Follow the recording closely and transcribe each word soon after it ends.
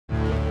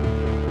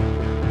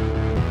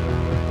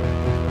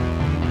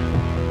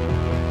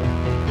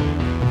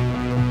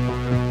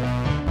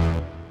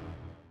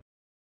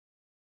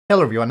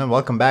Hello everyone and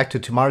welcome back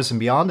to Mars and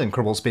Beyond in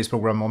Kerbal Space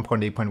Program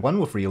 1.8.1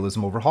 with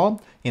Realism Overhaul.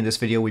 In this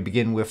video we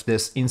begin with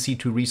this in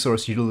situ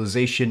resource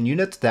utilization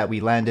unit that we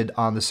landed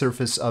on the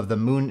surface of the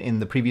moon in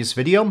the previous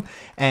video,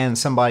 and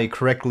somebody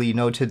correctly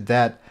noted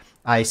that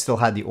I still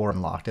had the ore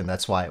unlocked and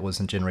that's why it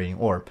wasn't generating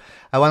ore.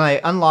 When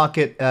I unlock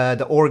it,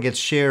 the ore gets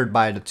shared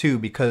by the two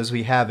because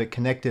we have it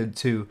connected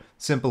to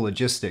simple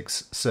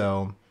logistics.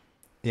 So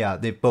yeah,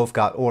 they've both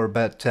got ore,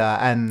 but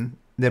and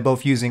they're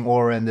both using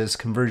ore and there's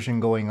conversion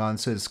going on,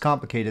 so it's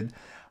complicated.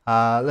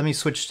 Let me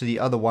switch to the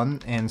other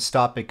one and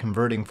stop it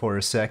converting for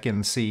a sec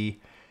and see.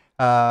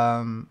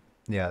 Yeah,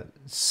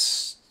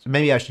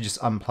 maybe I should just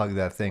unplug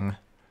that thing.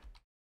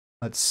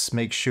 Let's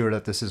make sure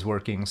that this is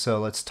working. So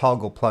let's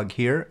toggle plug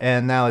here,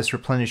 and now it's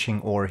replenishing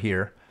ore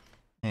here.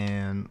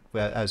 And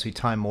as we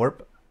time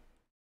warp,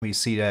 we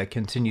see that it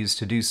continues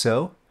to do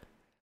so.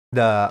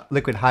 The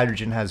liquid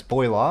hydrogen has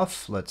boil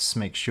off. Let's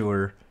make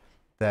sure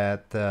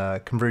that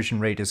the conversion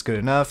rate is good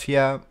enough.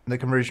 Yeah, the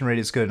conversion rate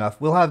is good enough.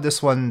 We'll have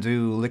this one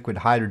do liquid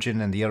hydrogen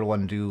and the other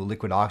one do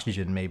liquid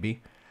oxygen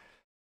maybe.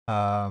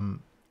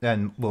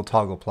 Then we'll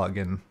toggle plug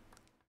and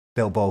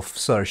they'll both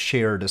sort of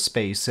share the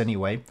space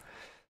anyway.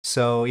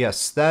 So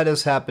yes, that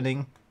is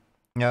happening.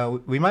 Now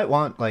we might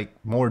want like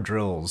more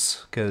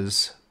drills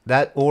because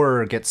that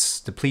ore gets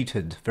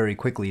depleted very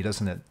quickly,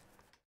 doesn't it?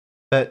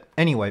 But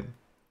anyway,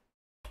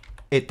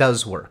 it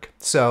does work.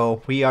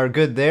 So we are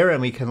good there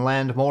and we can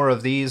land more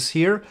of these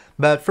here.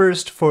 But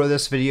first, for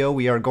this video,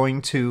 we are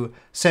going to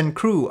send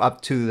crew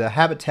up to the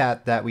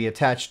habitat that we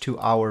attached to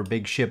our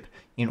big ship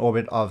in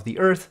orbit of the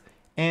Earth.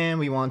 And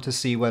we want to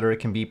see whether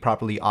it can be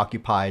properly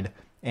occupied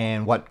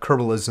and what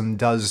Kerbalism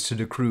does to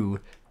the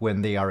crew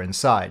when they are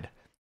inside.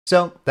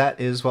 So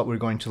that is what we're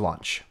going to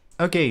launch.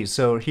 Okay,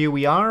 so here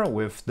we are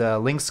with the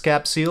Lynx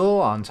capsule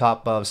on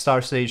top of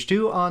Star Stage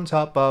 2 on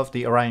top of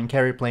the Orion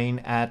carrier plane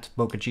at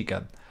Boca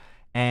Chica.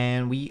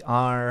 And we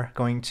are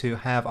going to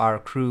have our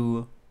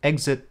crew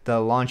exit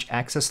the launch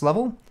access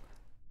level.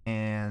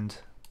 And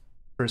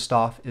first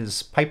off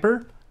is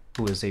Piper,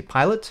 who is a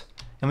pilot.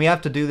 And we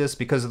have to do this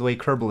because of the way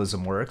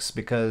Kerbalism works,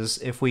 because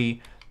if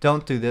we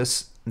don't do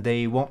this,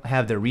 they won't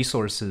have their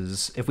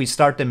resources. If we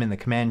start them in the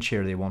command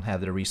chair, they won't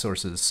have their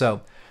resources.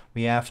 So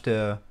we have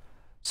to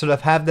sort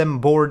of have them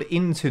board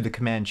into the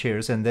command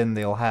chairs, and then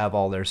they'll have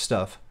all their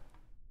stuff.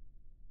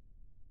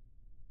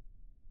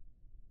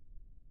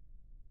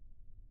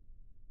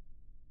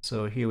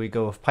 So here we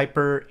go with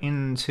Piper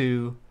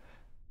into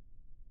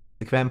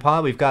the command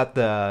pod. We've got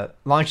the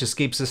launch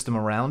escape system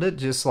around it,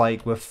 just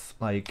like with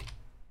like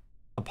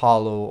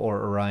Apollo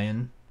or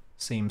Orion.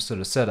 Same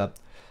sort of setup.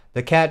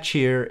 The catch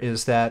here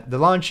is that the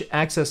launch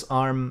access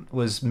arm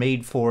was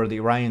made for the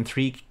Orion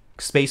 3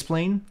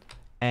 spaceplane,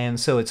 and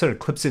so it sort of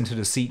clips into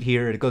the seat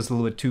here. It goes a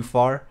little bit too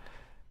far.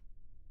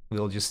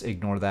 We'll just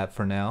ignore that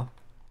for now.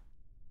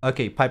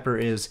 Okay, Piper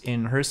is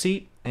in her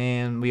seat,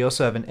 and we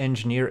also have an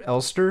engineer,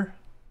 Elster.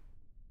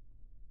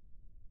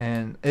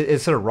 And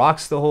it sort of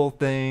rocks the whole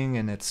thing,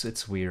 and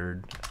it's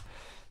weird.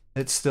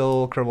 It's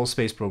still Kerbal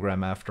Space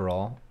Program after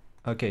all.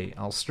 Okay,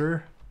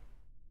 Elster.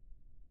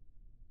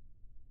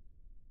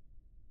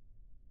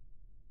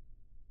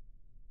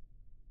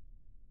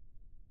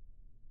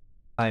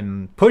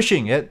 I'm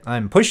pushing it.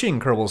 I'm pushing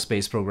Kerbal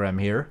Space Program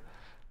here,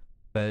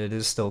 but it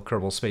is still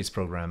Kerbal Space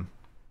Program.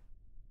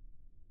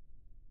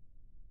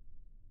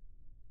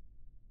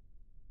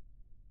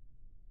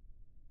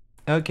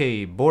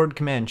 Okay, board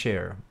command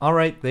chair.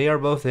 Alright, they are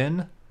both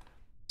in.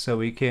 So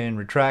we can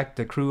retract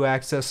the crew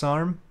access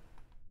arm.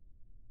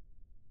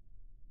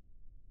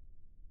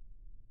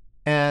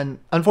 And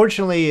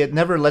unfortunately, it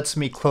never lets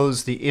me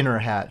close the inner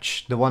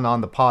hatch, the one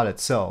on the pod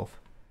itself,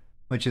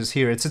 which is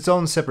here. It's its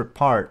own separate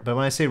part, but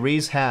when I say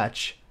raise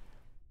hatch,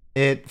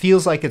 it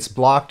feels like it's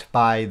blocked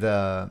by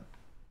the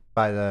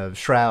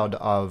shroud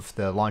of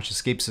the launch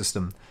escape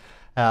system.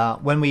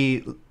 When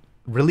we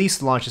release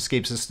the launch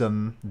escape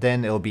system,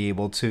 then it'll be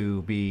able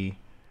to be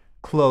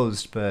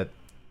closed, but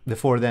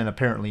before then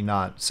apparently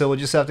not. So we'll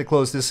just have to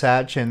close this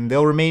hatch and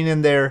they'll remain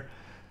in their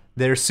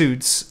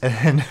suits,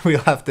 and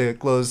we'll have to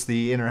close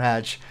the inner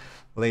hatch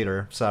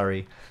later.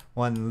 Sorry,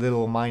 one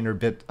little minor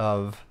bit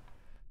of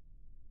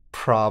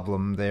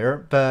problem there,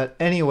 but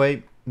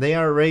anyway, they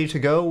are ready to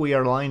go. We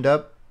are lined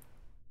up.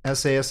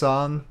 SAS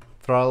on,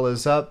 throttle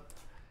is up,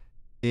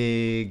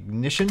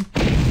 ignition,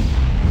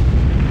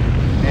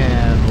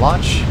 and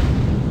launch.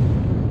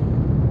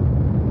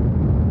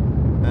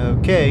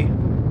 Okay.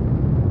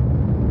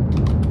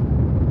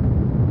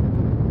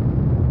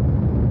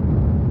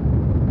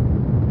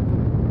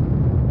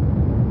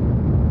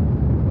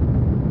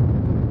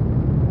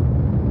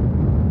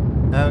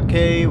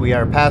 Okay, we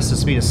are past the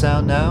speed of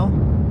sound now.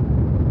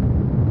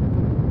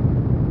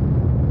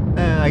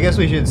 And I guess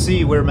we should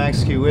see where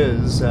max Q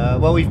is.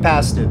 Well, we've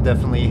passed it,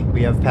 definitely.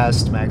 We have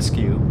passed max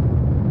Q.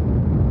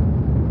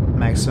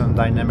 Maximum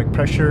dynamic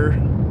pressure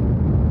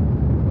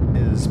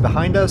is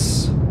behind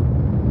us.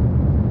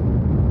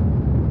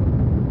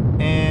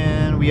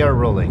 And we are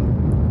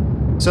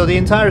rolling. So the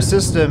entire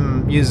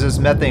system uses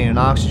methane and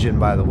oxygen,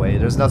 by the way.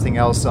 There's nothing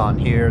else on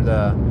here.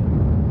 The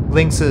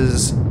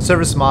Lynx's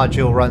service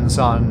module runs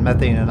on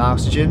methane and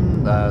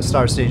oxygen.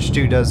 Star Stage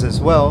 2 does as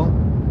well.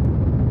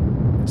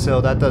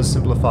 So that does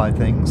simplify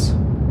things.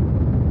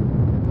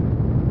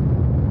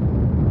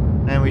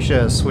 And we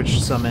should have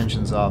switched some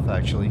engines off,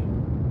 actually.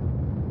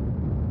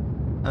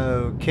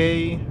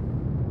 Okay.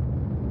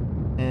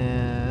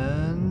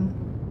 And...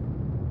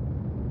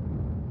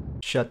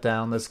 shut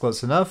down, that's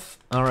close enough.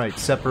 Alright,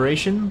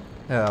 separation.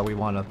 We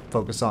want to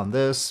focus on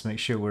this, make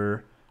sure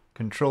we're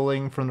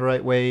controlling from the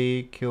right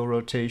way. Kill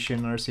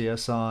rotation,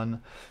 RCS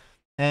on.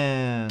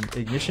 And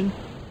ignition.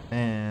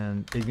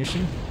 And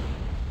ignition.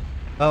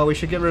 Oh, we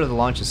should get rid of the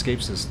launch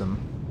escape system.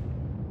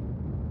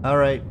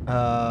 Alright,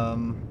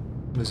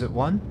 is it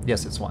 1?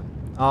 Yes, it's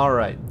 1.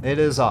 Alright, it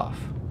is off.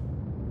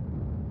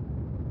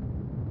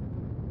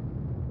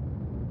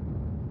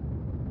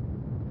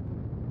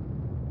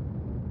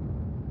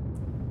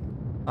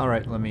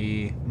 Alright, let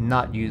me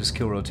not use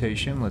kill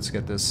rotation. Let's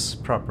get this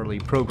properly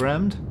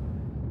programmed.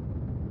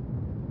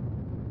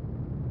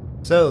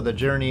 So, the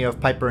journey of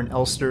Piper and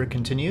Elster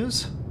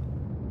continues.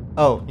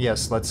 Oh,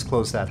 yes, let's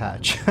close that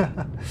hatch.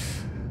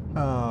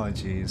 Oh,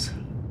 jeez.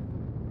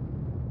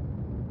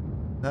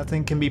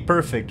 Nothing can be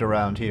perfect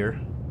around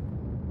here.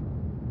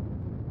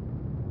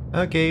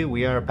 Okay,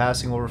 we are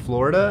passing over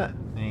Florida,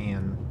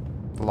 and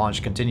the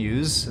launch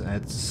continues.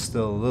 It's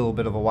still a little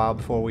bit of a while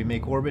before we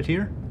make orbit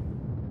here.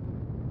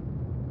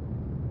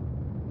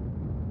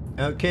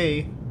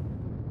 Okay,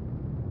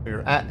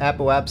 we're at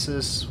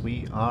apoapsis.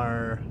 We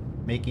are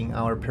making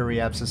our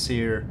periapsis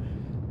here,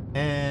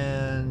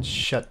 and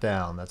shut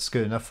down. That's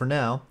good enough for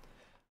now.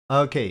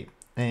 Okay,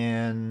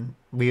 and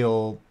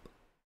we'll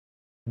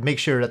make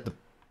sure that the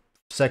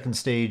second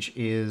stage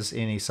is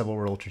in a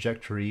suborbital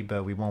trajectory,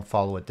 but we won't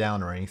follow it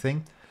down or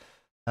anything.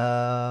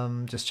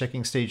 Just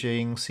checking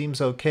staging, seems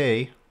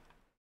okay.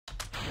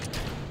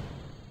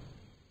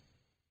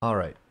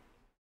 Alright,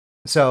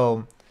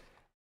 so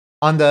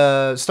on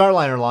the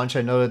Starliner launch,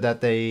 I noted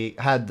that they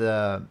had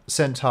the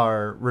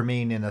Centaur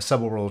remain in a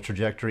suborbital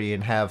trajectory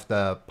and have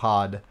the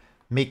pod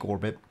make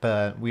orbit,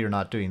 but we are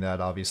not doing that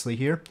obviously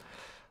here.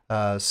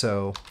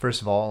 So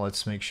first of all,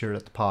 let's make sure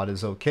that the pod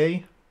is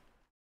okay.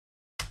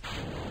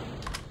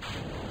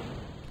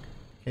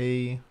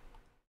 Okay.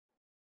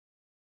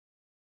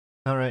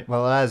 Alright,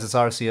 well it has its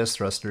RCS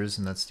thrusters,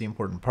 and that's the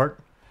important part.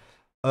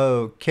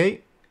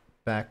 Okay,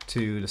 back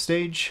to the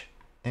stage,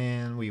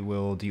 and we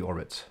will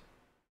deorbit.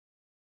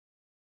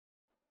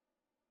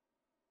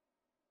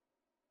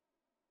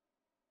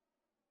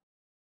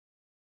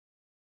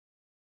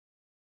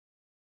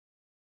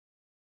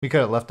 We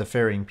could have left the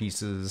fairing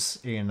pieces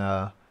in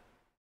a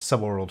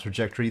suborbital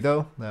trajectory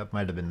though, that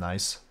might have been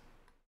nice.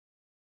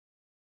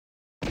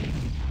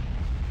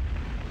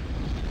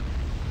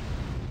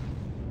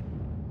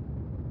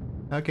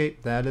 Okay,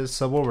 that is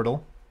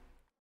suborbital.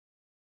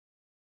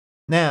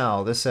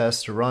 Now, this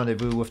has to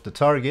rendezvous with the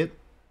target.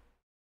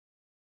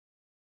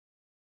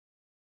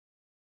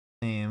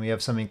 And we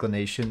have some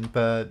inclination,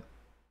 but...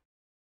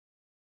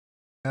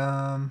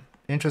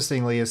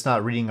 interestingly, it's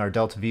not reading our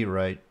delta V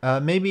right.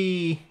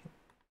 Maybe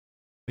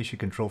we should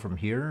control from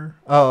here?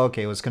 Oh,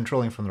 okay, it was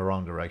controlling from the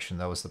wrong direction.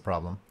 That was the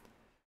problem.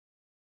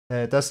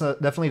 It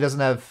definitely doesn't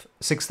have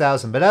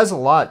 6,000, but it has a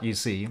lot, you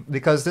see,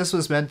 because this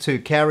was meant to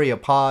carry a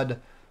pod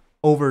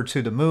over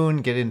to the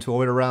moon, get into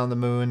orbit around the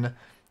moon,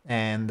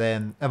 and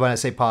then, when I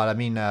say pod, I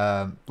mean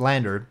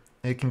lander.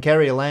 It can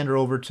carry a lander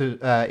over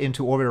to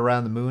into orbit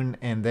around the moon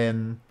and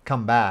then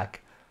come back.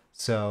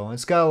 So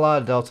it's got a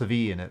lot of delta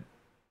V in it.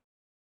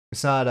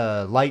 It's not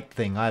a light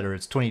thing either,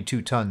 it's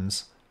 22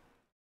 tons.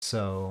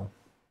 So,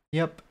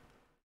 yep.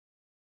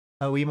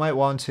 We might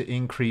want to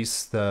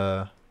increase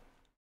the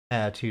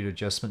attitude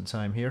adjustment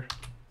time here.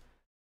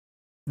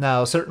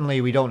 Now,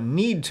 certainly we don't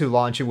need to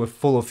launch it with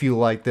full of fuel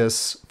like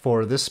this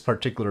for this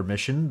particular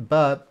mission,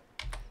 but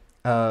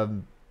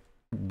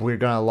we're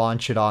gonna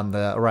launch it on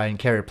the Orion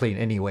carrier plane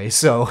anyway,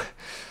 so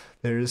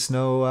there's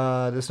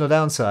no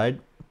downside.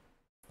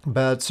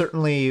 But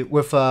certainly,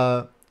 with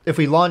if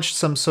we launched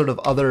some sort of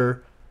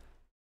other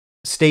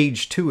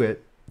stage to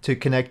it to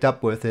connect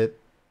up with it,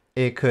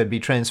 it could be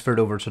transferred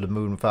over to the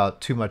moon without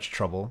too much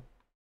trouble.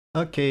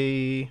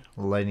 Okay,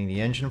 lighting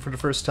the engine for the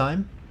first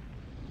time.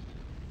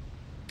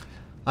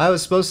 I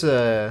was supposed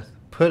to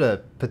put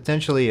a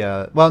potentially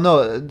well,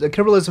 no, the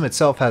Kerbalism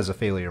itself has a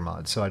failure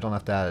mod, so I don't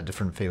have to add a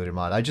different failure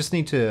mod. I just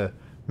need to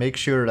make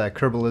sure that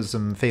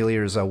Kerbalism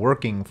failures are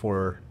working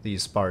for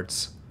these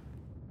parts.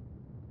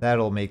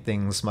 That'll make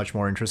things much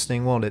more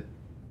interesting, won't it?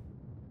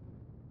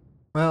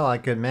 Well, I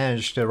could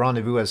manage to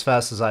rendezvous as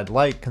fast as I'd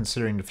like,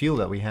 considering the fuel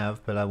that we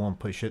have, but I won't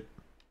push it.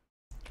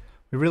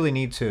 We really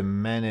need to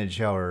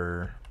manage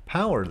our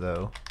power,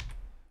 though.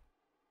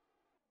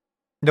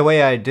 The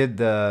way I did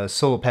the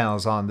solar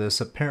panels on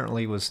this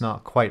apparently was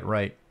not quite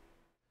right.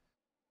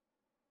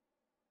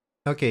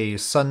 Okay,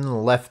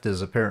 sun left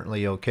is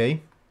apparently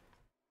okay.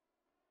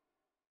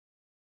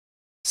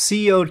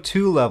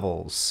 CO2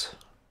 levels.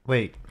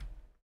 Wait.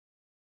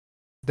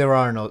 There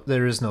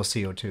is no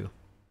CO2.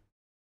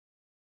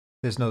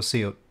 There's no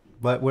CO.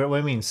 What do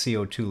you mean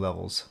CO2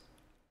 levels?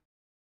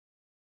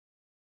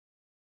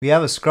 We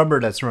have a scrubber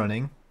that's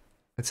running.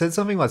 It said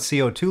something about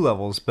CO2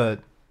 levels, but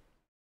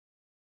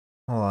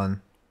hold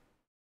on.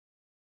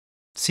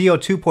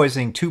 CO2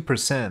 poisoning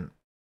 2%.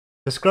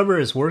 The scrubber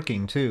is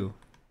working too.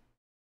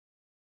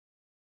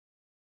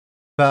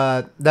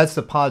 But that's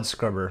the pod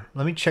scrubber.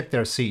 Let me check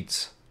their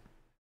seats.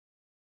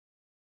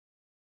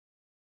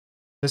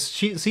 The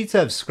seats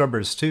have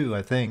scrubbers too,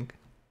 I think.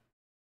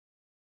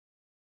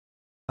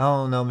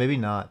 Oh no, maybe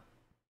not.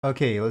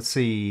 Okay, let's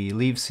see.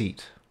 Leave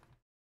seat.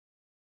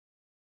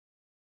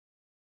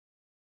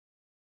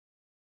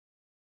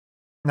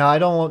 Now I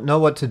don't know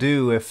what to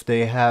do if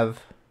they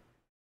have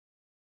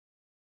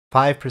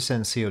 5%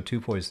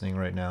 CO2 poisoning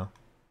right now.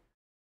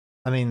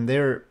 I mean,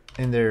 they're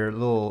in their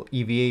little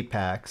EVA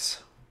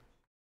packs.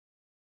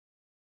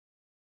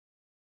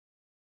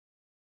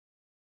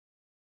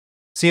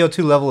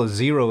 CO2 level is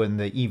 0 in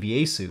the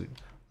EVA suit.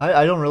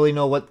 I don't really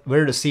know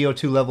where the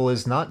CO2 level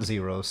is not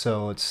 0,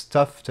 so it's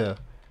tough to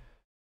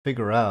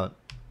figure out.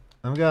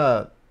 I'm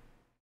gonna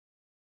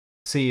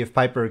see if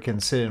Piper can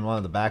sit in one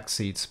of the back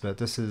seats, but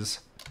this is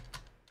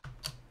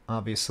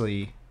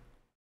obviously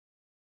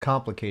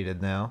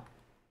complicated now.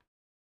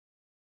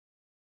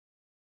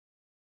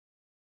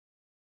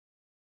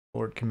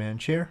 Board command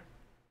chair.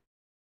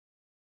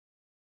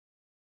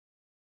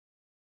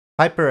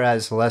 Piper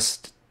has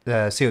less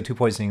CO2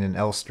 poisoning than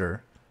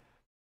Elster.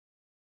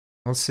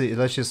 Let's see,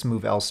 let's just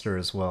move Elster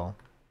as well.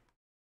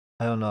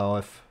 I don't know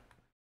if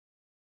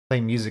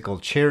playing musical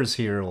chairs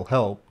here will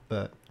help,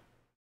 but...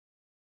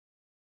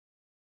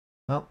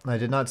 Well, I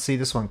did not see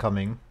this one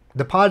coming.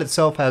 The pod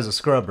itself has a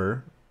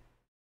scrubber,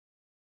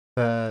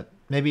 but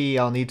maybe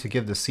I'll need to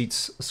give the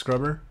seats a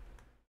scrubber.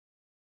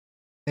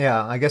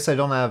 Yeah, I guess I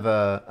don't have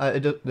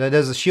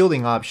there's a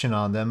shielding option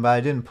on them, but I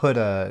didn't put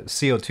a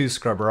CO2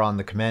 scrubber on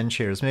the command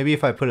chairs. Maybe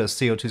if I put a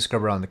CO2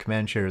 scrubber on the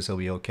command chairs, it'll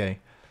be okay.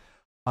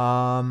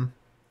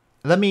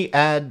 Let me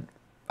add...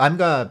 I'm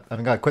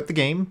gonna quit the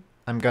game.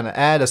 I'm gonna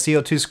add a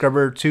CO2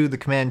 scrubber to the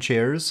command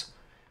chairs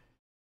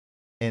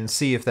and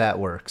see if that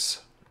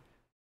works.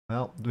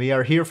 Well, we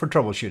are here for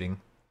troubleshooting.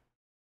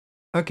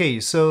 Okay,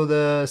 so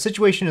the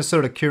situation is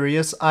sort of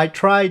curious. I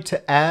tried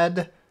to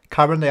add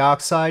carbon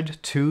dioxide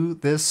to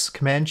this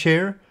command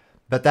chair,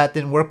 but that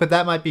didn't work. But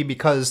that might be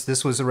because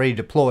this was already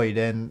deployed,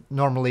 and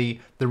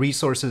normally the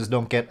resources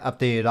don't get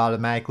updated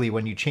automatically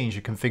when you change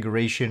the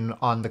configuration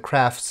on the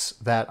crafts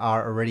that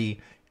are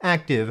already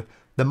active.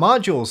 The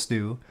modules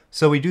do,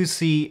 so we do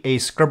see a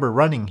scrubber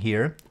running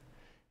here,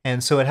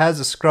 and so it has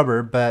a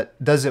scrubber,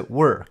 but does it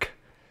work?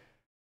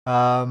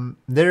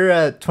 They're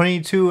at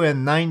 22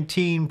 and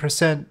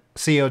 19%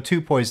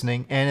 CO2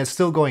 poisoning, and it's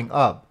still going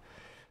up.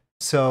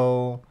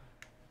 So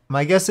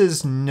my guess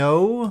is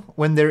no.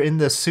 When they're in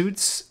the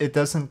suits, it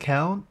doesn't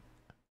count.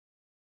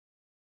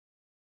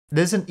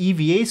 There's an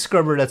EVA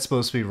scrubber that's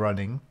supposed to be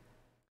running,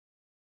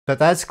 but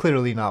that's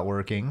clearly not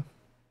working.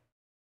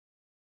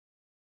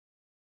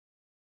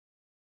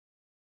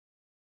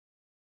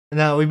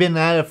 Now we've been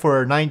at it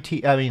for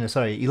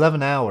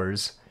 11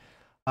 hours.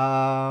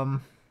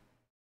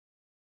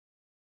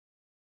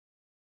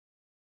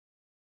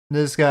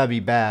 This is gotta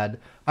be bad.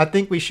 I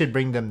think we should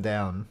bring them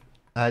down.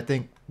 I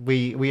think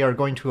we are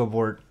going to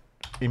abort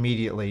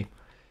immediately.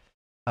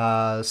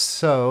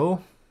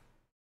 So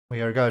we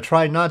are gonna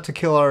try not to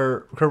kill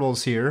our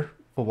Kerbals here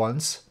for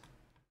once.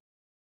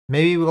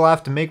 Maybe we'll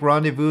have to make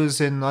rendezvous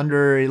in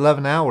under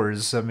 11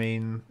 hours. I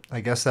mean, I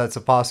guess that's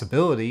a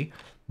possibility.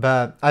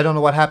 But I don't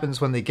know what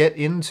happens when they get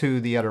into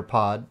the other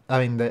pod.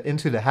 I mean,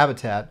 into the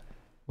habitat.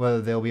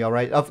 Whether they'll be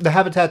alright. The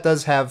habitat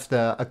does have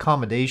the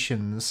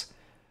accommodations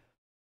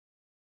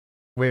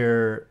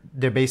where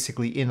they're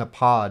basically in a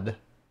pod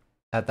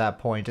at that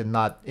point and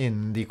not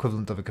in the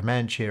equivalent of a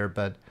command chair.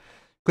 But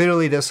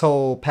clearly this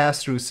whole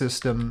pass-through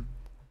system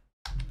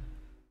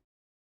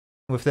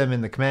with them in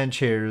the command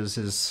chairs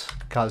is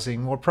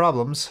causing more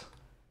problems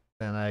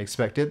than I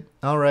expected.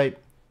 Alright,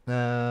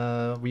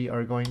 we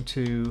are going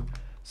to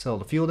settle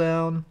the fuel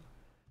down.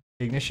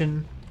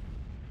 Ignition.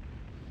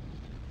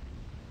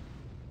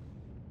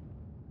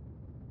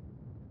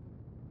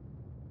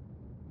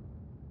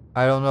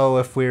 I don't know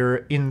if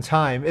we're in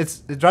time. It's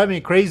driving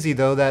me crazy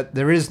though that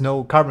there is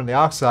no carbon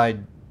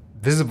dioxide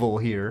visible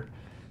here.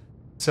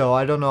 So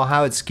I don't know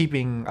how it's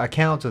keeping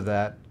account of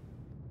that.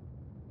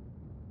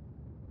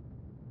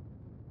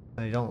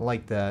 I don't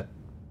like that.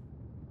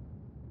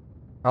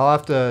 I'll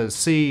have to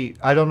see.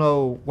 I don't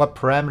know what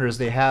parameters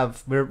they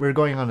have. We're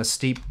going on a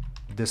steep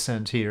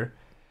descent here.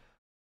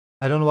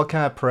 I don't know what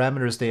kind of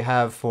parameters they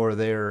have for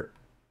their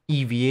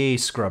EVA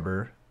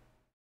scrubber.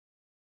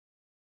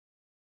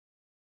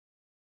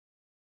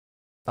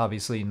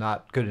 Obviously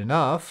not good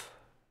enough.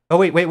 Oh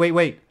wait.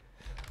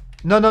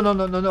 No,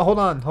 hold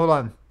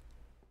on.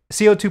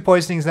 CO2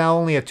 poisoning is now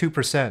only at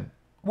 2%.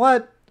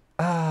 What?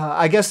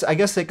 I guess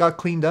it got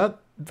cleaned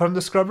up from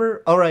the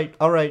scrubber. Alright.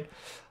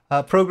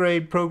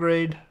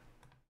 Prograde.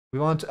 We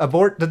want to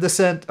abort the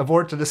descent.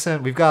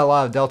 We've got a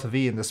lot of Delta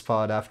V in this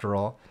pod after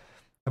all.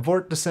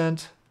 Abort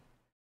descent.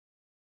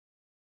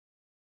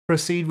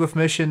 Proceed with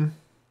mission.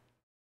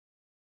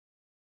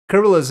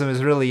 Kerbalism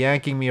is really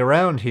yanking me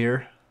around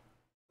here.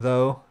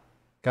 though.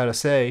 Gotta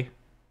say.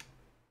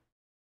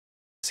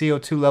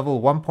 CO2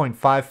 level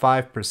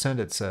 1.55%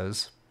 it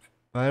says.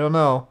 I don't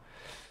know.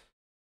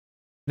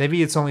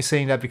 Maybe it's only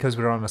saying that because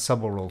we're on a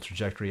sub-roll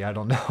trajectory. I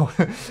don't know.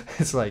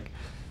 It's like,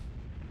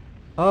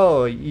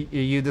 oh,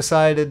 you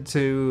decided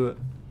to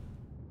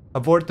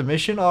abort the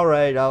mission?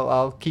 Alright,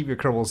 I'll keep your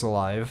Kerbals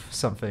alive.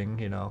 Something,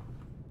 you know.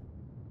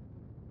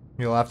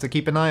 You'll have to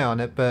keep an eye on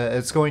it, but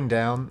it's going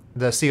down.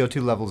 The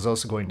CO2 level is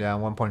also going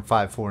down,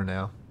 1.54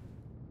 now.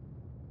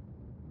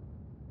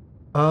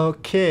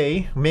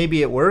 Okay,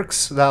 maybe it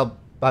works. I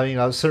mean,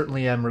 I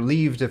certainly am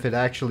relieved if it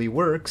actually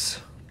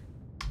works.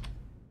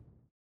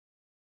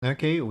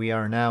 Okay, we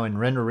are now in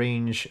render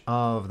range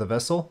of the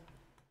vessel.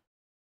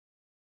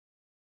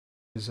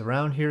 Is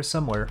around here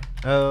somewhere.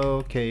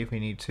 Okay, we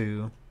need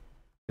to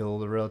kill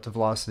the relative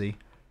velocity.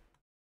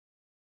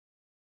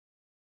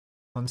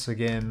 Once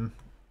again,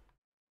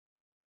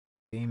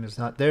 game is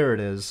not there. It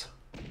is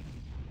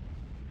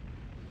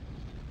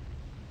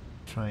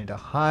trying to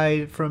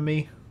hide from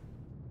me.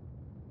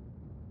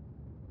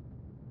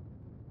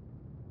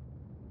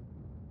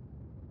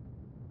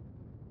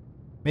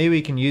 Maybe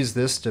we can use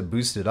this to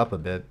boost it up a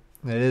bit.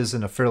 It is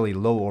in a fairly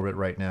low orbit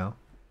right now.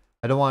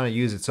 I don't want to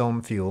use its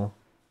own fuel.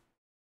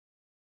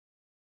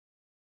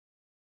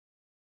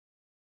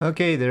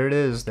 Okay, there it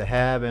is. The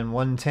Hab and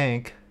one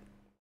tank,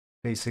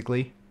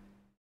 basically.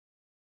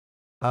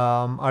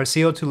 Our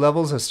CO2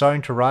 levels are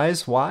starting to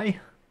rise.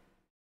 Why?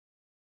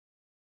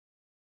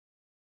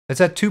 It's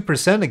at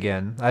 2%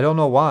 again. I don't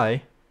know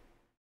why.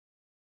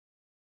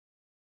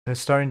 It's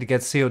starting to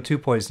get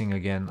CO2 poisoning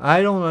again.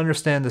 I don't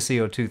understand the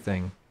CO2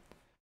 thing.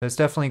 It's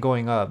definitely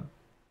going up.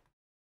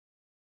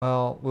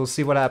 Well, we'll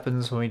see what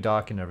happens when we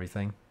dock and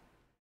everything.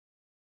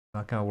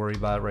 Not gonna worry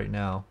about it right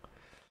now.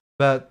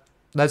 But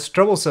that's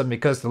troublesome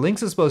because the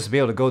Lynx is supposed to be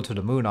able to go to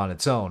the moon on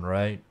its own,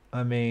 right?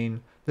 I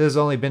mean, this has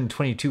only been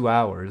 22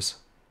 hours.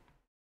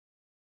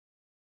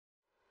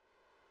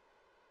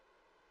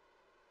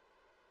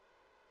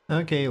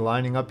 Okay,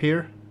 lining up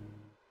here.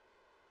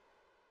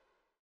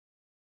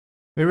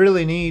 We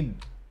really need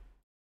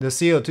the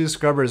CO2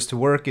 scrubbers to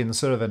work in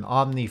sort of an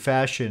omni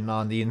fashion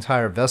on the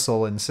entire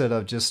vessel instead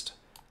of just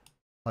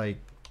like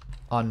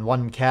on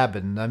one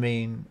cabin. I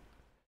mean,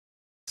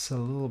 it's a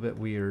little bit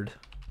weird.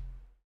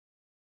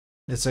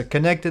 It's a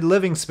connected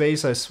living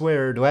space, I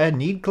swear. Do I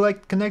need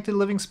connected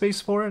living space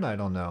for it? I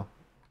don't know.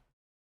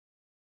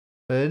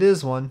 But it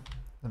is one.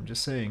 I'm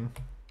just saying.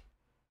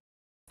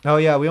 Oh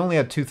yeah, we only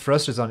had 2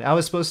 thrusters on it. I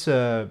was supposed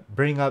to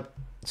bring up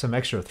some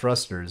extra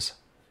thrusters.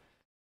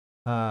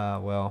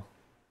 Well.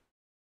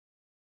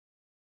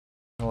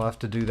 We'll have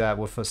to do that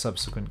with a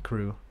subsequent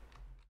crew.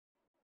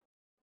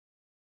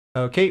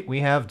 Okay, we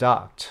have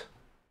docked.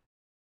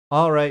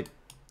 Alright,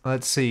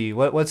 let's see.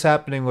 What's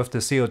happening with the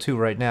CO2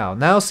 right now?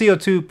 Now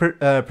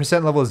CO2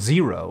 percent level is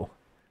 0.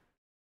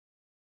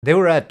 They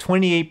were at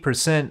 28%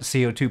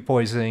 CO2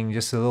 poisoning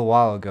just a little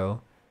while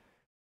ago.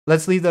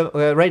 Let's leave the...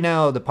 right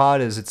now, the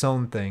pod is its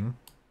own thing.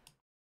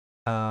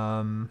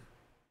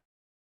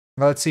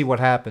 Let's see what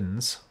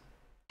happens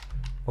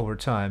over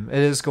time. It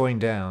is going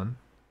down.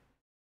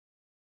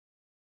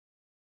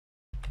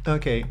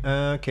 Okay,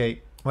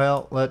 okay.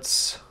 Well,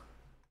 let's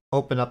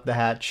open up the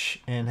hatch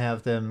and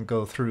have them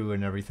go through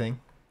and everything.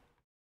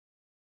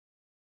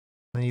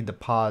 I need the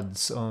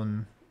pods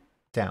on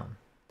down.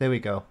 There we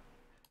go.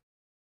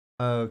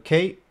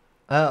 Okay.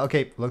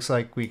 Okay, looks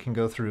like we can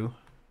go through.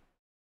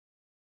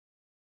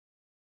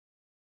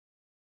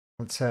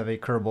 Let's have a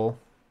Kerbal.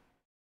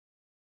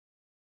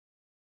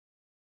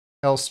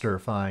 Elster,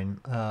 fine.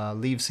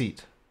 Leave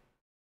seat.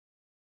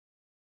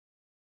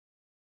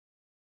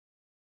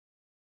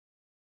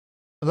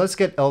 Let's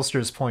get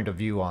Elster's point of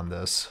view on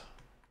this.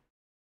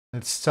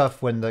 It's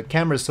tough when the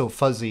camera's so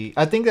fuzzy.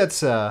 I think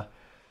that's a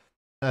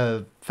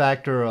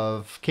factor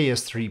of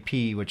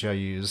KS3P, which I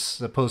use,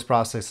 the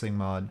post-processing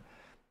mod.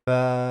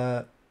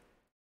 But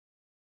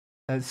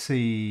let's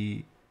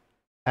see.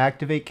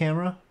 Activate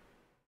camera?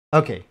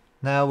 Okay,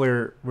 now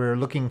we're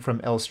looking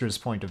from Elster's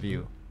point of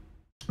view.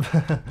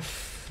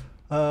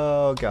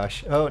 Oh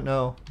gosh. Oh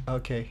no.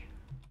 Okay.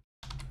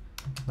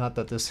 Not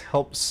that this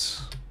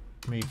helps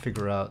me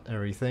figure out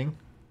everything.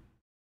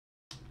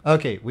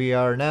 Okay, we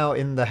are now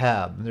in the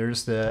Hab.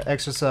 There's the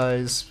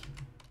exercise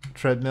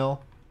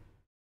treadmill.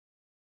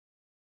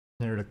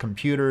 There are the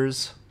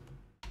computers.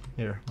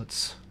 Here,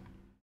 let's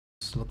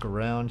look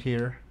around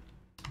here.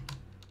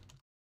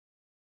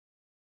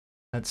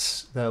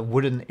 That's the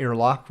wooden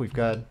airlock. We've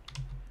got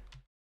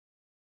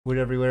wood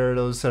everywhere.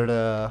 Those are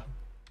the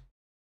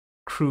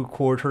crew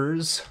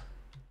quarters.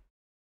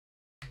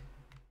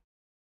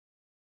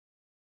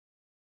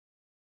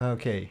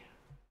 Okay.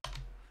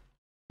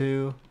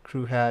 2,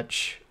 crew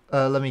hatch.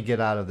 Let me get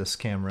out of this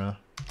camera.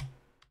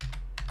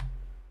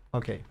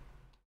 Okay.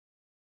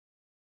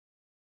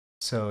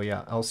 So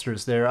yeah,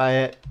 Elster's there.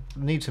 I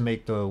need to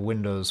make the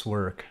windows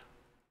work.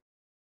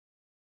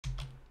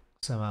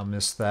 Somehow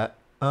missed that.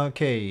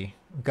 Okay,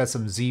 we've got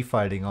some Z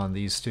fighting on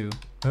these two.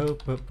 Oh,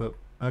 oh, oh.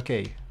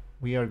 Okay,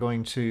 we are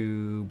going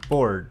to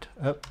board.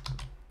 Up.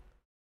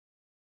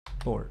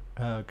 Board.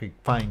 Okay,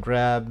 fine.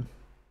 Grab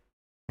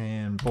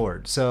and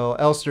board. So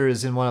Elster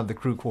is in one of the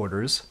crew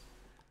quarters.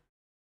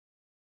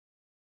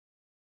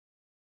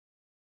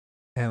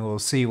 And we'll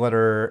see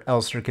whether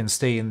Elster can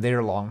stay in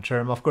there long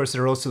term. Of course,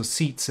 there are also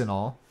seats and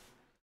all.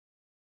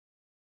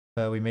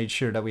 But we made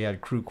sure that we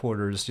had crew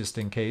quarters just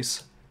in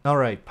case.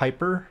 Alright,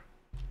 Piper.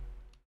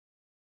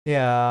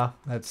 Yeah,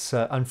 that's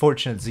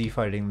unfortunate Z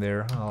fighting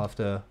there. I'll have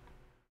to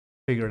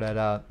figure that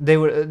out. They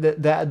were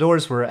the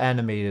doors were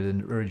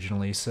animated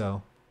originally,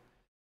 so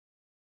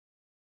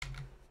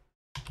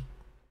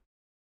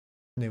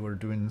they were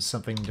doing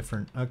something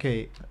different.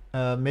 Okay,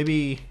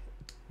 maybe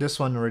this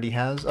one already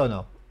has. Oh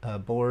no,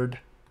 board.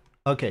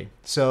 Okay,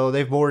 so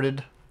they've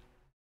boarded.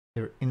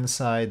 They're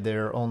inside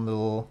their own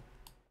little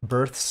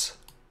berths,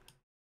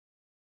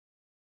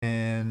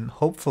 and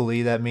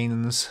hopefully that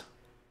means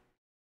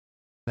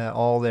that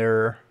all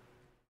their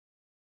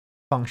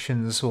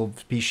functions will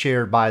be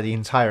shared by the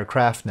entire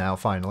craft now,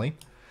 finally.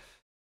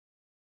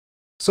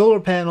 Solar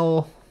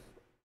panel.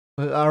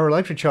 Our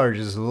electric charge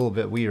is a little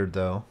bit weird,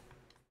 though.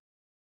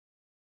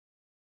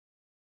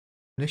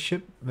 It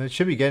should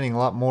be getting a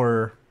lot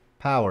more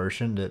power,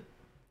 shouldn't it?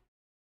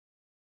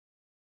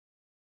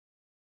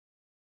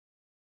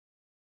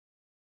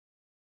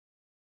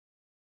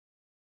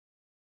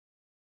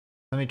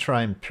 Let me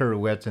try and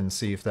pirouette and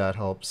see if that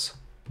helps.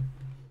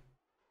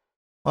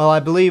 Well,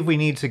 I believe we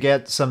need to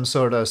get some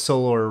sort of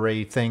solar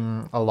array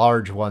thing, a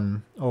large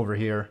one, over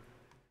here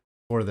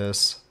for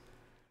this.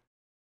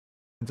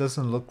 It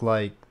doesn't look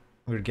like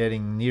we're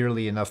getting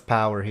nearly enough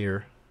power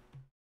here.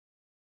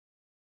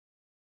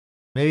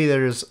 Maybe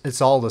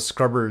it's all the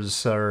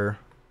scrubbers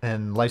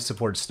and life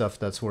support stuff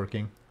that's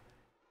working.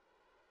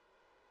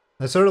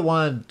 I sort of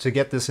wanted to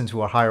get this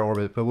into a higher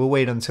orbit, but we'll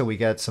wait until we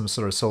get some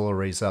sort of solar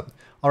arrays up.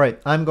 Alright,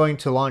 I'm going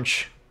to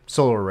launch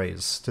solar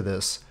arrays to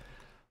this.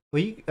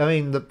 I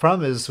mean, the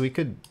problem is we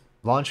could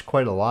launch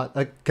quite a lot,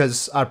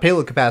 because our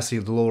payload capacity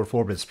of the lower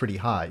orbit is pretty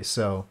high,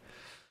 so...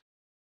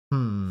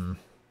 Do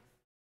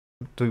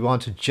we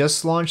want to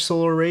just launch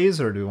solar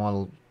arrays, or do we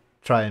want to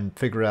try and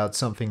figure out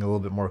something a little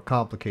bit more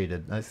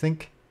complicated? I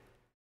think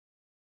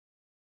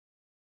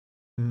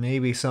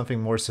maybe something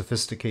more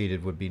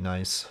sophisticated would be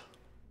nice.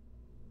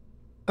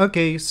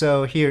 Okay,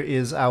 so here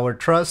is our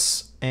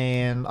truss,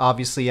 and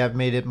obviously I've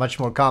made it much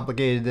more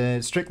complicated than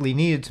it strictly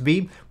needed to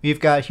be.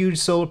 We've got huge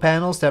solar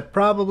panels that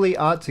probably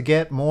ought to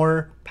get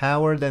more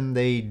power than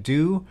they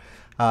do.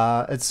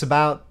 It's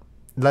about,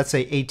 let's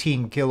say,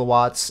 18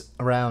 kilowatts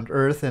around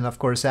Earth, and of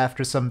course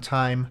after some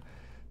time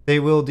they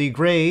will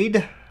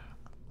degrade,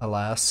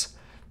 alas.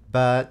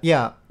 But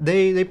yeah,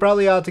 they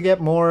probably ought to get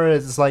more.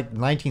 It's like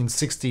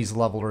 1960s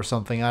level or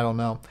something, I don't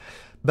know.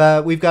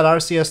 But we've got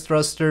RCS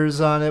thrusters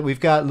on it.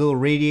 We've got little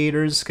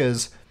radiators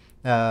because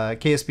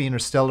KSB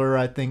Interstellar,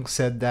 I think,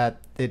 said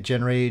that it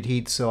generated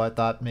heat, so I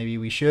thought maybe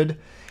we should.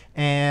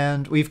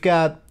 And we've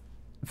got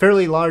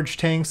fairly large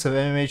tanks of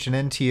MMH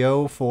and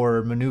NTO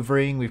for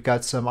maneuvering. We've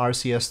got some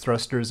RCS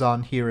thrusters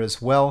on here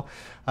as well,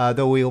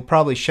 though we'll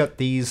probably shut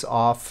these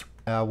off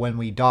when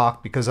we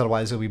dock, because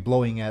otherwise it'll be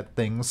blowing at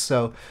things.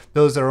 So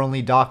those are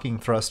only docking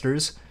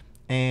thrusters.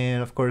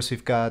 And of course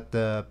we've got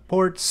the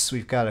ports,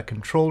 we've got a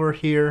controller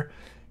here,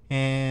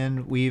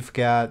 and we've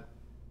got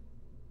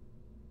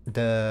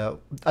a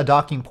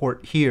docking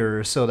port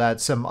here so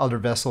that some other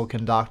vessel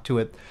can dock to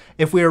it.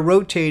 If we are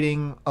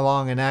rotating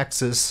along an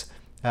axis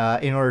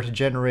in order to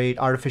generate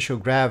artificial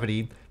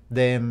gravity,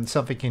 then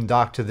something can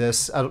dock to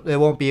this. It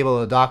won't be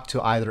able to dock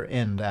to either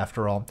end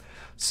after all.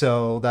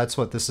 So that's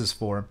what this is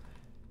for.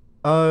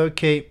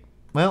 Okay,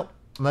 well,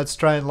 let's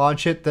try and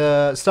launch it.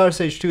 The Star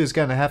Stage 2 is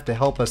going to have to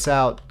help us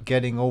out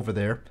getting over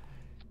there.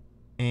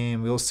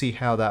 And we'll see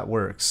how that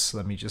works.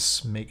 Let me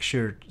just make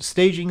sure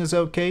staging is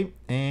okay,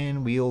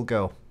 and we'll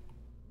go.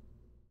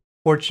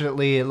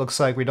 Fortunately, it looks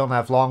like we don't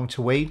have long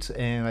to wait,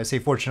 and I say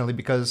fortunately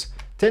because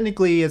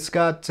technically it's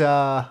got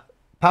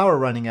power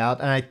running out,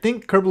 and I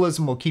think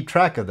Kerbalism will keep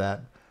track of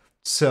that.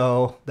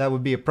 So that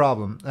would be a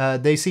problem.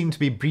 They seem to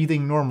be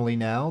breathing normally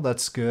now,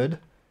 that's good.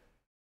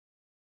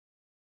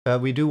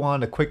 We do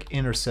want a quick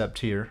intercept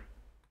here.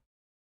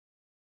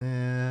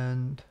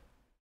 And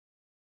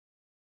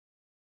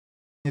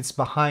it's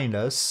behind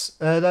us.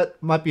 That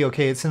might be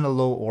okay, it's in a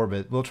low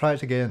orbit. We'll try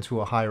to get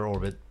into a higher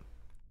orbit.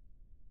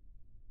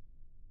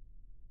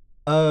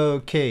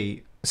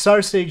 Okay,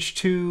 Star Stage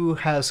 2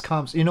 has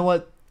comms. You know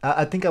what?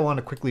 I think I want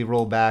to quickly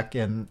roll back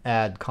and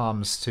add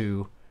comms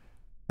to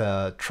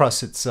the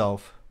truss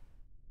itself.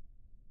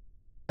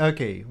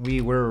 Okay, we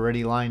were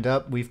already lined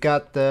up. We've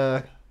got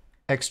the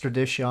extra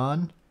dish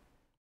on.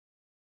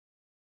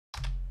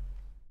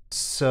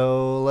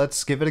 So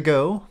let's give it a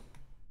go.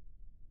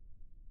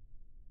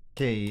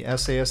 Okay,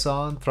 SAS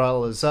on,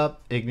 throttle is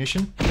up,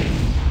 ignition,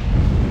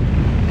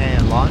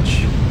 and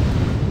launch.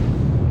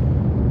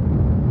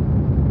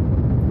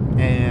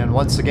 And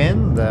once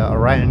again, the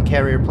Orion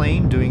carrier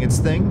plane doing its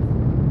thing.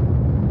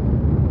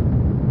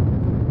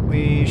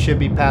 We should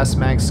be past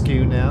max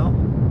Q now.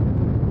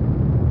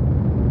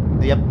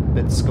 Yep,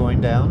 it's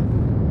going down.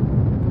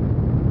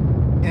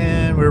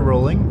 And we're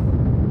rolling.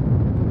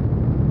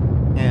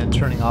 And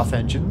turning off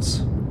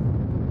engines.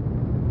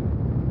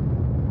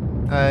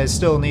 I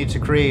still need to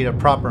create a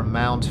proper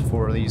mount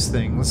for these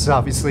things.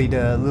 Obviously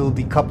the little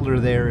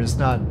decoupler there is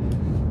not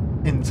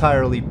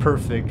entirely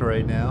perfect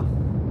right now.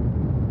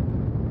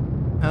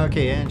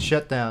 Okay, and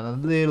shut down a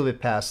little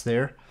bit past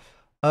there.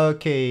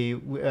 Okay,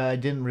 I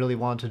didn't really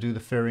want to do the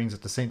fairings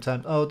at the same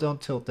time. Oh, don't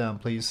tilt down,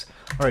 please.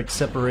 Alright,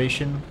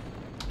 separation.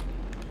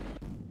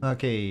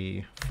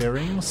 Okay,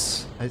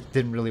 fairings. I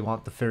didn't really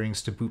want the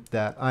fairings to boop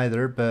that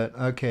either, but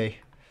okay.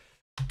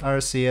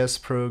 RCS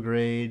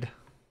prograde.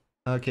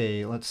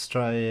 Okay, let's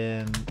try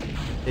and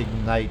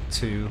ignite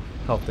to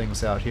help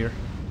things out here.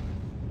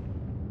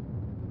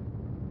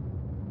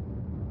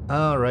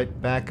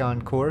 Alright, back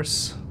on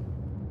course.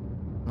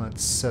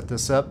 Let's set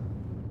this up.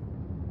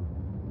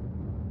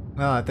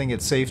 Well, I think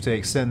it's safe to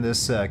extend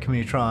this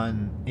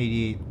Commutron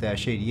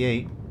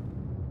 88-88.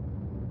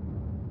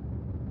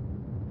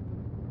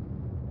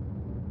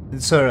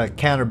 It's sort of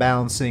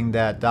counterbalancing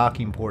that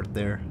docking port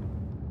there.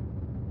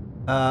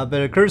 But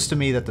it occurs to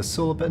me that the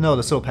solar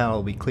panel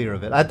will be clear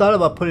of it. I thought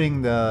about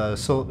putting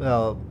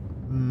the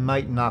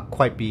might not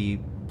quite be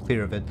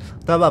clear of it.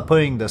 I thought about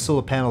putting the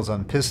solar panels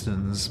on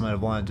pistons. Might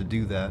have wanted to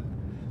do that,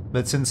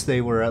 but since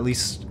they were at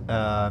least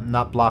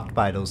not blocked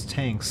by those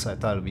tanks, I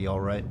thought it'd be all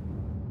right.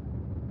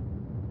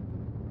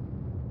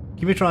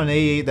 Commutron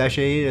 88-88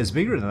 is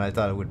bigger than I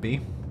thought it would be.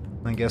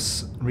 I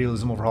guess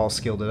Realism Overhaul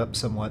scaled it up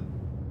somewhat.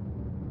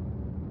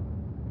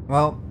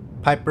 Well,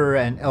 Piper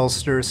and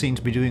Elster seem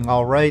to be doing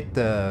alright.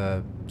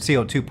 The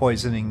CO2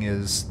 poisoning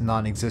is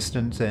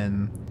non-existent,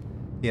 and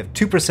you have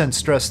 2%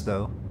 stress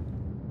though.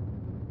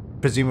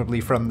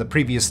 Presumably from the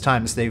previous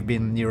times they've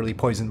been nearly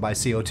poisoned by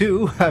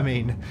CO2. I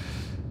mean,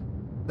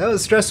 that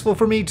was stressful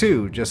for me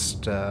too,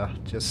 just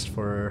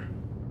for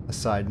a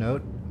side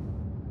note.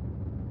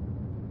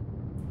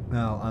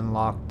 I'll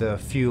unlock the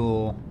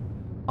fuel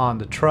on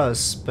the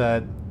truss,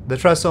 but the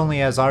truss only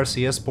has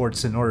RCS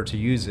ports in order to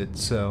use it,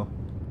 so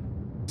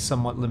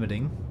somewhat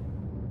limiting.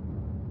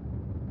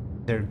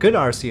 They're good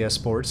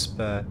RCS ports,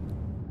 but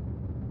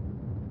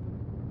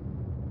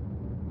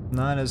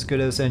not as good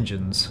as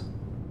engines.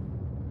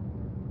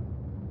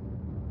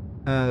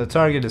 The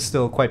target is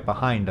still quite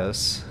behind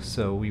us,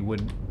 so we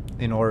would,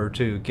 in order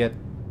to get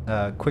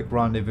a quick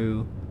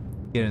rendezvous,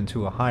 get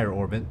into a higher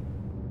orbit.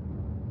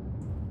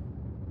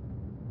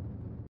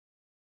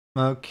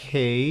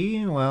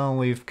 Okay, well,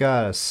 we've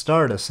got a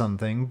start of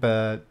something,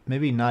 but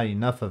maybe not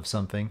enough of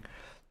something.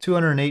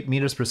 208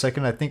 meters per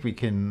second, I think we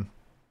can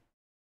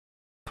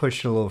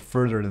push a little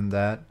further than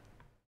that.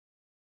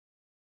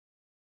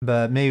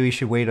 But maybe we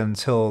should wait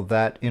until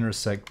that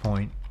intersect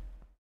point.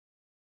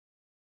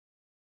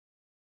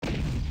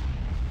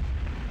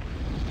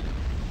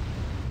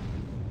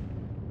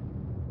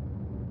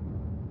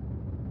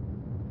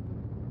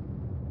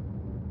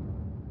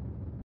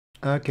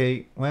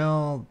 Okay,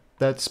 well,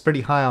 that's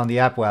pretty high on the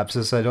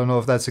apoapsis. I don't know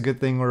if that's a good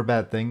thing or a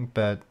bad thing,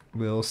 but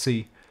we'll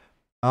see.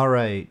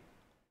 Alright.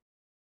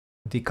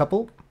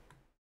 Decouple?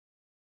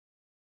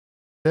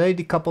 Did I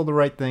decouple the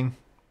right thing?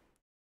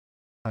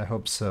 I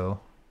hope so.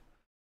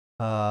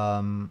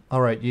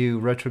 Alright, you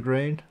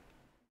retrograde.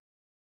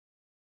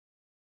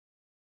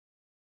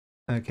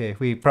 Okay,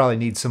 we probably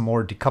need some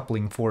more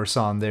decoupling force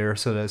on there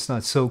so that it's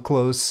not so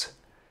close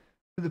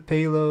to the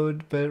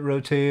payload, but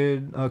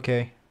rotated.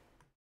 Okay.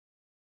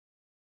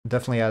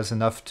 Definitely has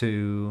enough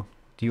to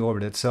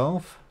deorbit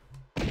itself.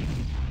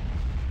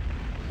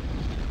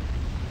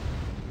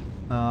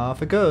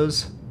 Off it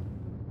goes.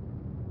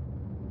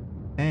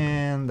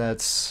 And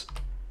that's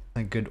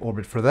a good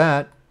orbit for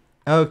that.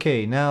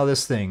 Okay, now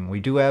this thing.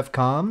 We do have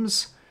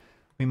comms.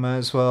 We might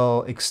as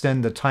well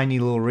extend the tiny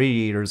little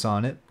radiators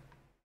on it.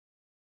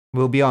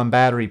 We'll be on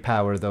battery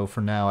power though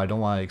for now. I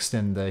don't want to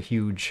extend the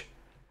huge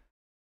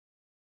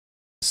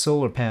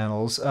solar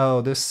panels.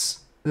 Oh,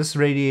 this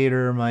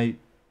radiator might...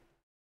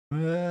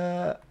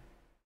 oh,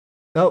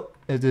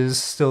 it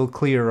is still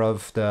clear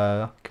of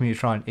the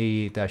Commutron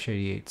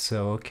 88-88,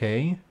 so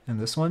okay. And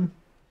this one?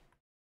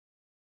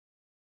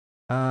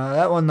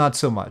 That one not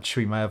so much.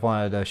 We might have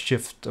wanted to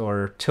shift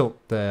or tilt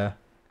the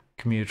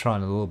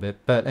Commutron a little bit,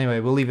 but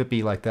anyway, we'll leave it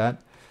be like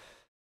that.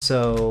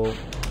 So,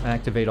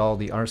 activate all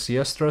the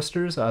RCS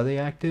thrusters. Are they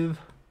active?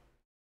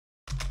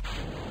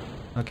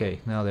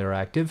 Okay, now they're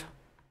active.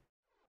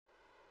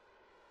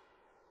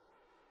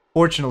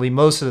 Fortunately,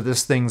 most of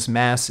this thing's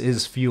mass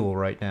is fuel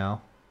right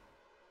now.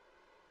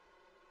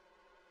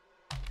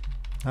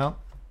 Well,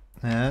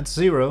 that's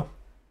 0.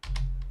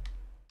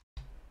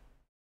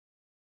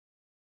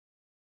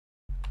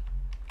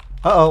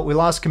 Uh-oh, we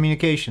lost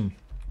communication.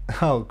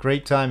 Oh,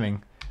 great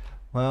timing.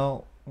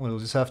 Well, we'll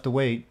just have to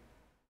wait.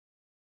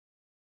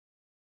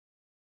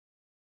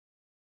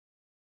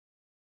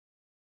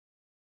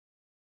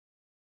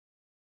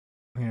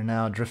 We are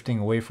now drifting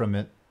away from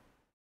it.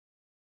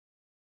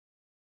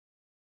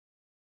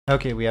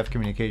 Okay, we have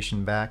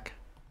communication back.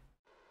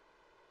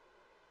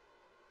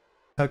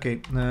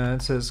 Okay,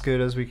 that's as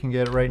good as we can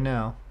get right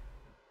now.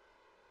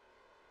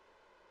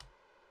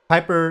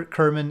 Piper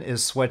Kerman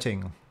is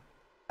sweating.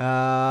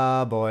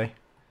 Ah, boy.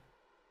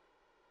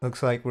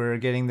 Looks like we're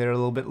getting there a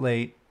little bit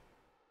late.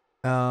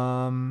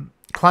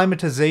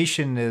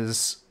 Climatization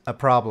is a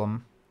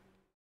problem.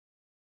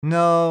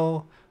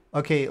 No.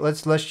 Okay,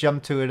 let's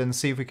jump to it and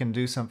see if we can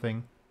do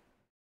something.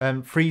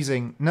 I'm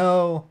freezing.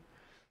 No.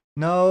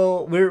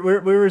 No, we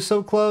were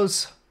so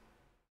close.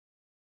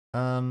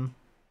 Hold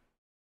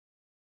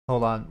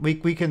on.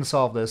 We can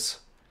solve this.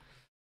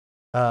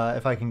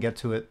 If I can get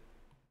to it.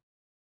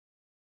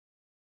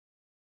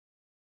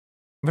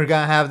 We're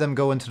gonna have them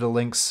go into the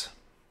links.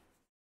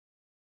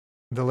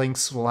 The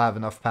links will have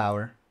enough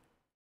power.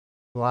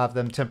 We'll have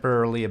them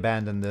temporarily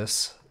abandon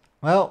this.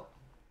 Well,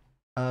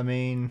 I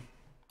mean,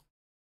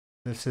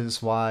 this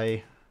is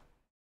why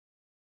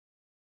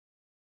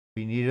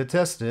we need to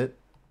test it.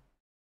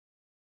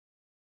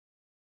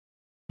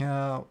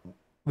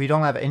 We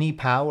don't have any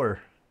power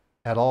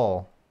at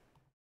all.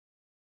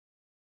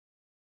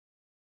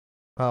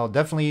 Well,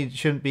 definitely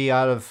shouldn't be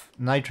out of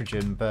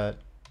nitrogen, but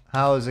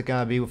how is it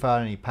gonna be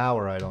without any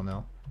power? I don't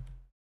know.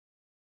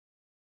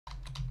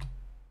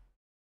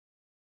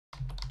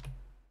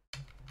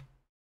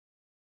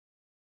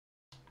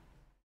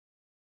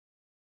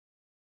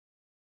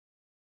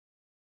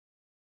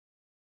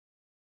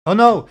 Oh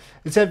no!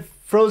 It said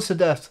froze to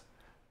death.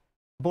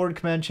 Board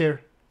command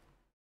chair.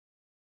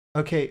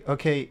 Okay,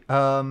 okay.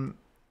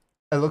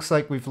 It looks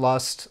like we've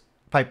lost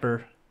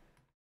Piper.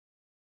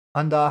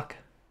 Undock.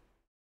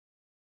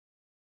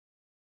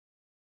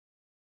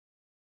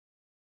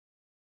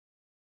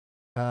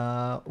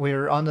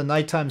 We're on the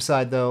nighttime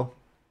side though.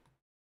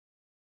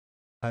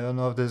 I don't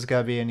know if this is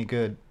gonna be any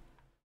good.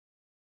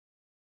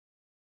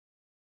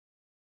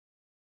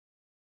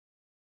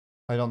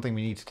 I don't think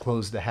we need to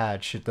close the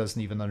hatch. It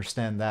doesn't even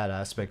understand that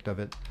aspect of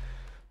it.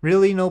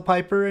 Really? No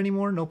Piper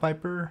anymore? No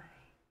Piper?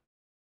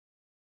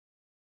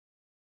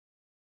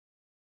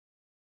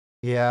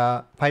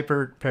 Yeah,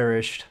 Piper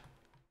perished.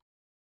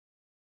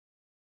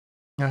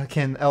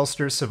 Can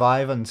Elster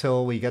survive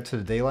until we get to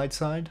the daylight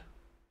side?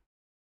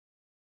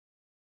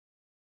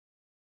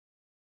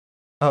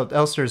 Oh,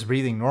 Elster's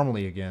breathing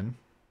normally again.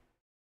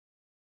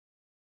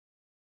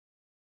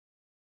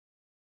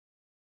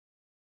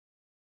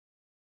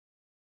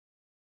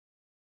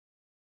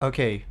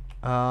 Okay,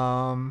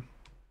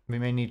 we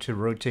may need to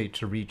rotate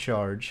to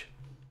recharge.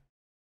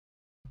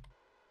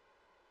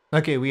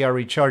 Okay, we are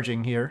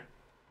recharging here.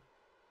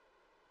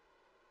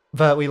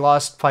 But we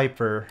lost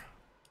Piper.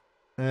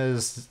 It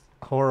is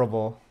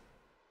horrible.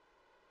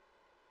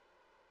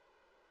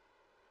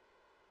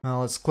 Well,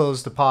 let's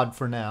close the pod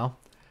for now.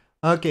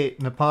 Okay,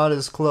 the pod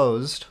is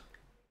closed.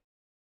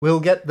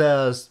 We'll get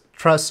the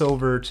truss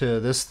over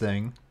to this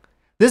thing.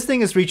 This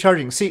thing is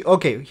recharging. See,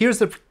 okay, here's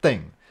the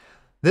thing.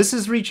 This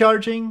is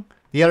recharging,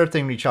 the other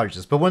thing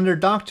recharges. But when they're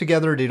docked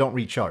together, they don't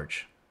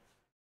recharge.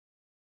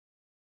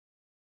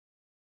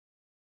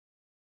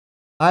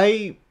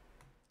 I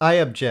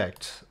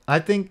object. I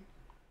think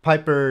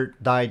Piper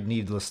died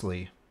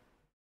needlessly.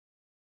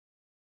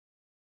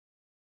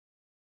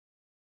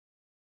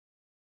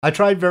 I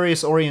tried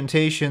various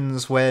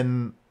orientations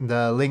when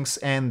the links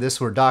and this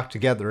were docked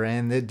together,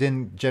 and it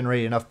didn't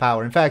generate enough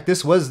power. In fact,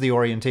 this was the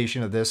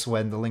orientation of this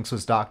when the links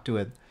was docked to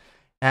it.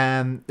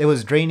 And it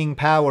was draining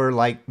power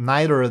like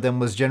neither of them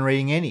was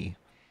generating any.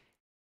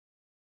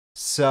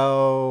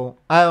 So,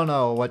 I don't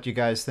know what you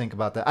guys think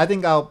about that. I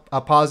think I'll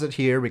pause it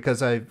here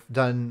because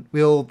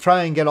we'll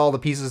try and get all the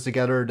pieces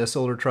together, the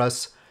solar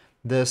truss,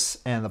 this,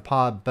 and the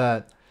pod,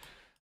 but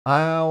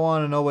I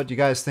want to know what you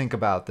guys think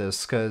about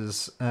this,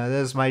 because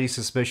this is mighty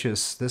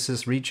suspicious. This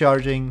is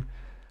recharging,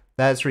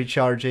 that's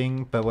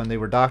recharging, but when they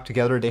were docked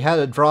together, they had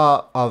a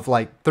draw of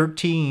like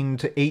 13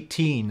 to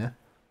 18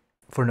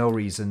 for no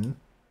reason.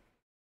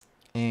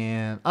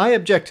 And I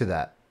object to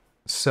that.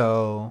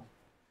 So,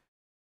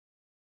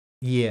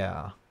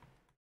 yeah.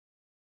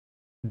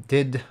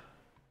 Did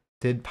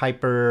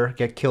Piper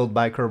get killed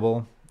by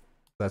Kerbal?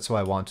 That's what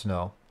I want to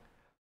know.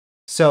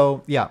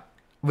 So, yeah.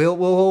 We'll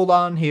hold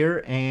on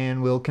here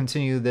and we'll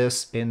continue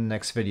this in the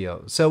next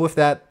video. So with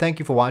that, thank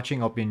you for watching.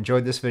 Hope you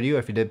enjoyed this video.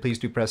 If you did, please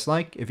do press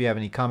like. If you have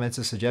any comments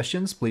or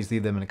suggestions, please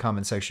leave them in the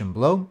comment section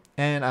below.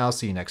 And I'll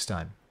see you next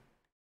time.